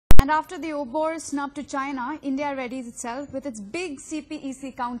And after the Obor snub to China, India readies itself with its big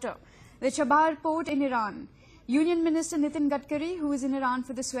CPEC counter, the Chabahar Port in Iran. Union Minister Nitin Gadkari, who is in Iran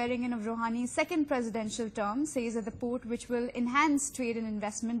for the swearing-in of Rouhani's second presidential term, says that the port, which will enhance trade and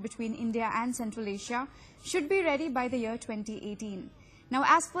investment between India and Central Asia, should be ready by the year 2018. Now,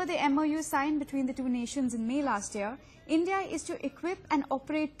 as per the MOU signed between the two nations in May last year, India is to equip and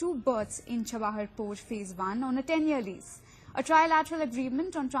operate 2 berths in Chabahar Port Phase-1 on a 10-year lease. A trilateral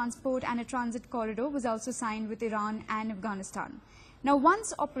agreement on transport and a transit corridor was also signed with Iran and Afghanistan. Now,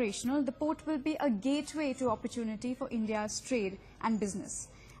 once operational, the port will be a gateway to opportunity for India's trade and business.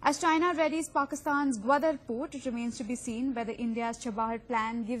 As China readies Pakistan's Gwadar port, it remains to be seen whether India's Chabahar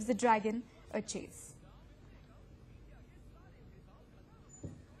plan gives the dragon a chase.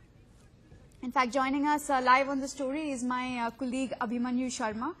 In fact, joining us live on the story is my colleague Abhimanyu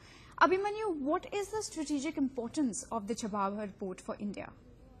Sharma. Abhimanyu, what is the strategic importance of the Chabahar port for India?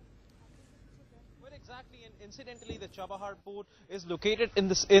 Well, exactly, and incidentally, the Chabahar port is located in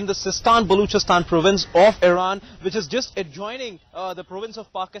the Sistan-Baluchistan province of Iran, which is just adjoining the province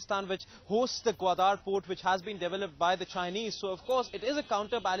of Pakistan, which hosts the Gwadar port, which has been developed by the Chinese. So, of course, it is a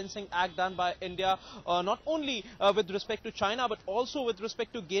counterbalancing act done by India, not only with respect to China, but also with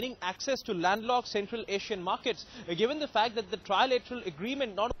respect to gaining access to landlocked Central Asian markets, given the fact that the trilateral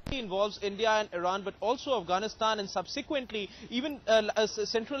agreement not only involves India and Iran, but also Afghanistan, and subsequently even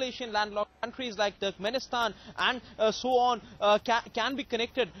Central Asian landlocked countries like Turkmenistan and so on can be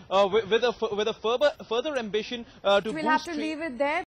connected with a further ambition to boost We'll have to leave it there.